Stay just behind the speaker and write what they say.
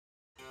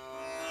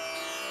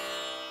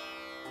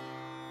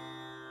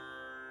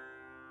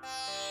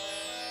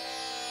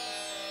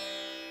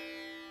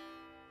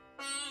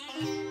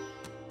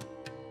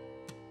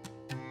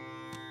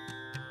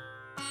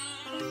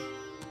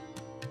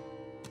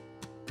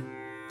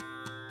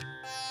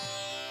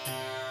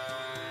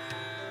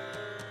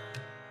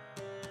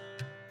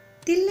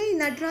Thillai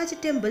Nataraja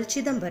Temple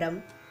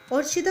Chidambaram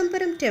or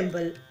Chidambaram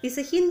Temple is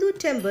a Hindu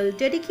temple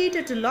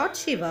dedicated to Lord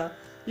Shiva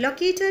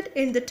located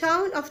in the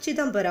town of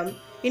Chidambaram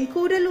in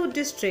Cuddalore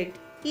district,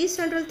 East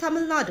Central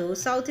Tamil Nadu,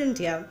 South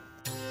India.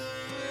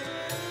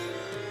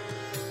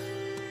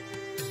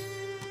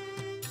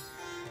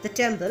 The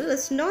temple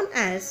is known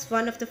as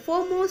one of the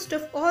foremost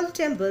of all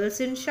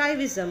temples in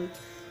Shaivism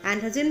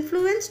and has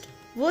influenced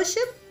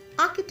worship,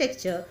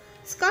 architecture,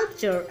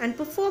 sculpture and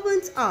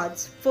performance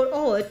arts for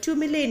over 2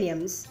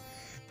 millenniums.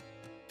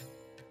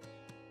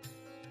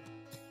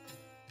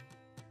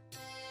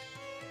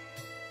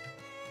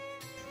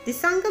 The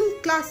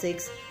Sangam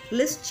Classics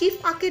list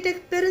Chief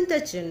Architect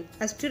Perintachan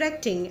as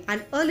directing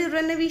an early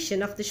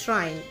renovation of the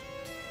shrine.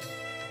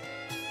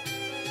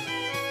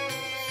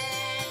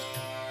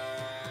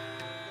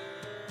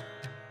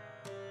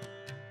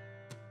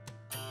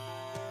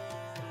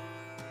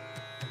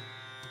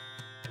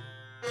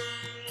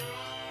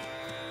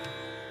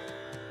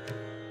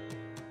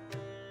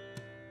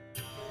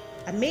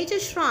 A major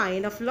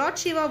shrine of Lord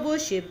Shiva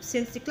worship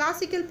since the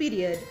classical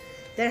period,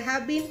 there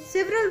have been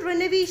several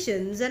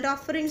renovations and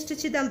offerings to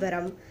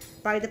Chidambaram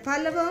by the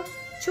Pallava,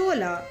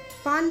 Chola,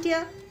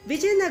 Pandya,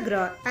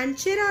 Vijayanagara and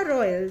Chera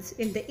royals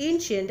in the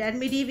ancient and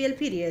medieval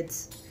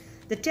periods.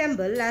 The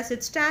temple as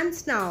it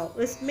stands now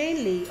is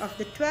mainly of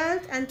the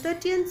 12th and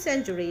 13th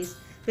centuries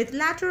with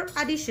later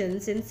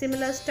additions in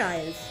similar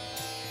styles.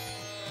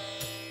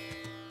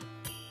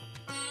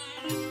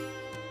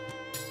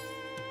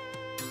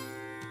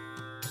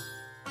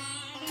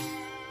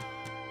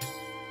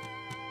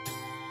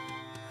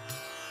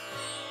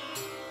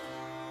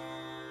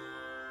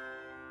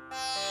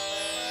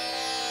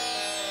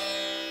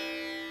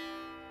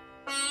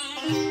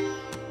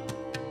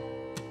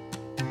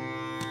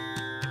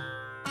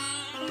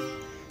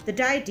 The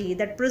deity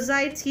that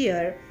presides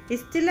here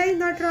is Thillai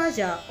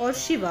Nataraja or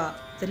Shiva,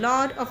 the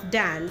Lord of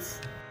Dance.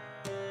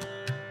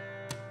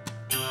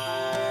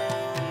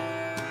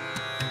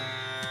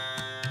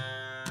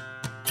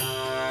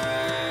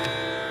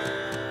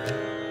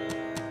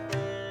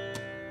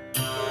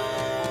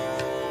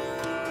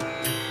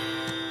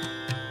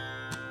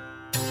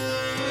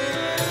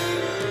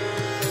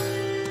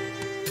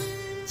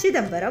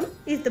 Chidambaram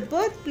is the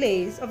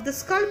birthplace of the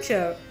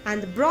sculpture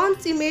and the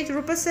bronze image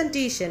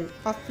representation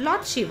of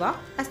Lord Shiva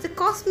as the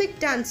cosmic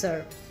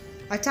dancer,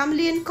 a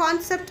Tamilian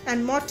concept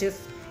and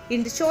motif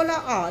in the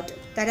Chola art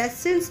that has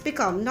since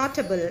become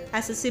notable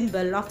as a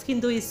symbol of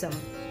Hinduism.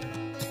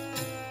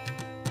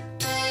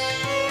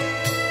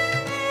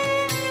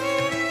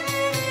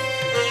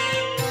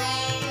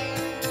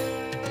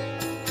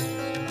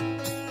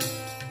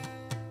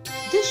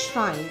 This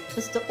shrine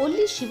is the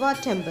only Shiva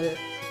temple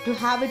to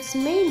have its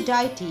main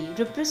deity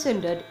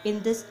represented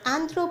in this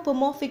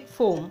anthropomorphic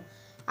form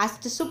as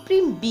the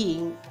supreme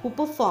being who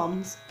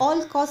performs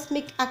all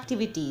cosmic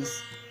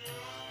activities.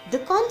 The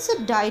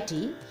concept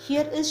deity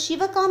here is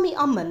Shivakami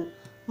Amman,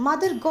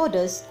 mother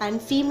goddess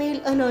and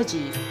female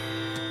energy.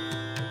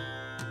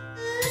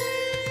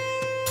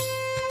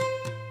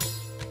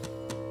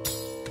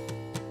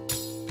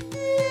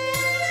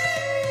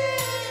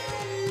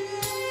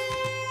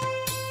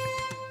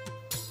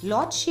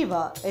 Lord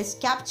Shiva is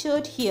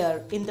captured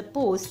here in the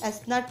pose as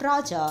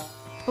Nataraja,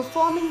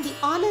 performing the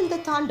Ananda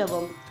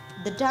Tandava,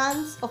 the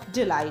dance of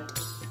delight.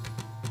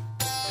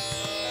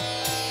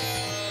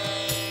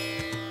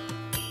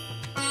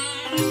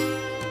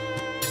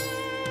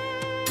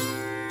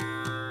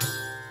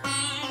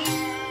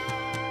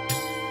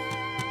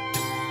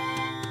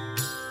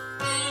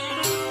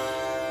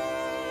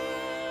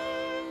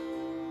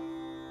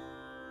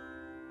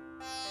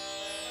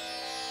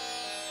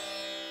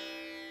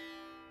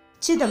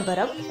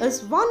 Chidambaram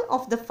is one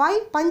of the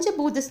 5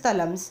 Panchabhuta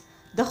Sthalams,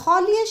 the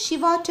holiest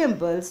Shiva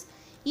temples,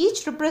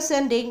 each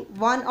representing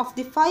one of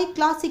the 5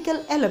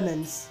 classical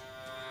elements.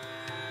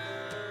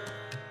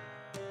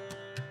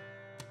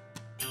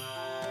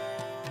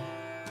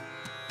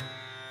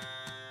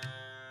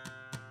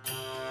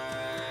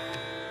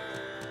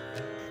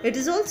 It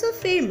is also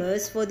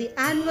famous for the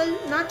annual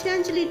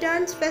Natyanjali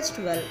dance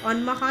festival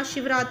on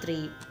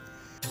Mahashivratri.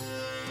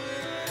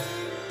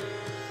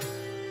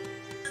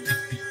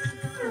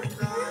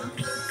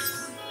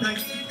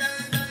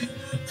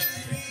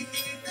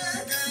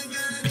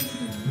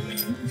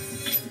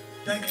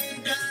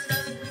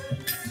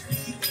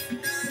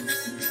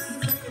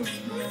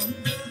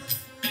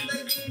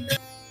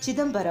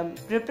 Chidambaram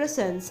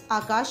represents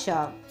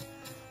Akasha.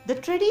 The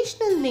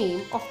traditional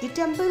name of the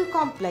temple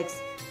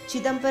complex,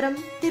 Chidambaram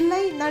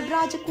Thillai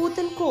Nataraja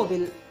Kootan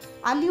Kovil,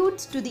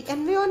 alludes to the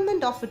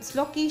environment of its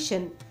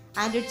location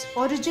and its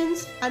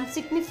origins and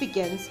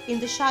significance in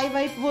the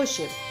Shaivite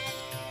worship.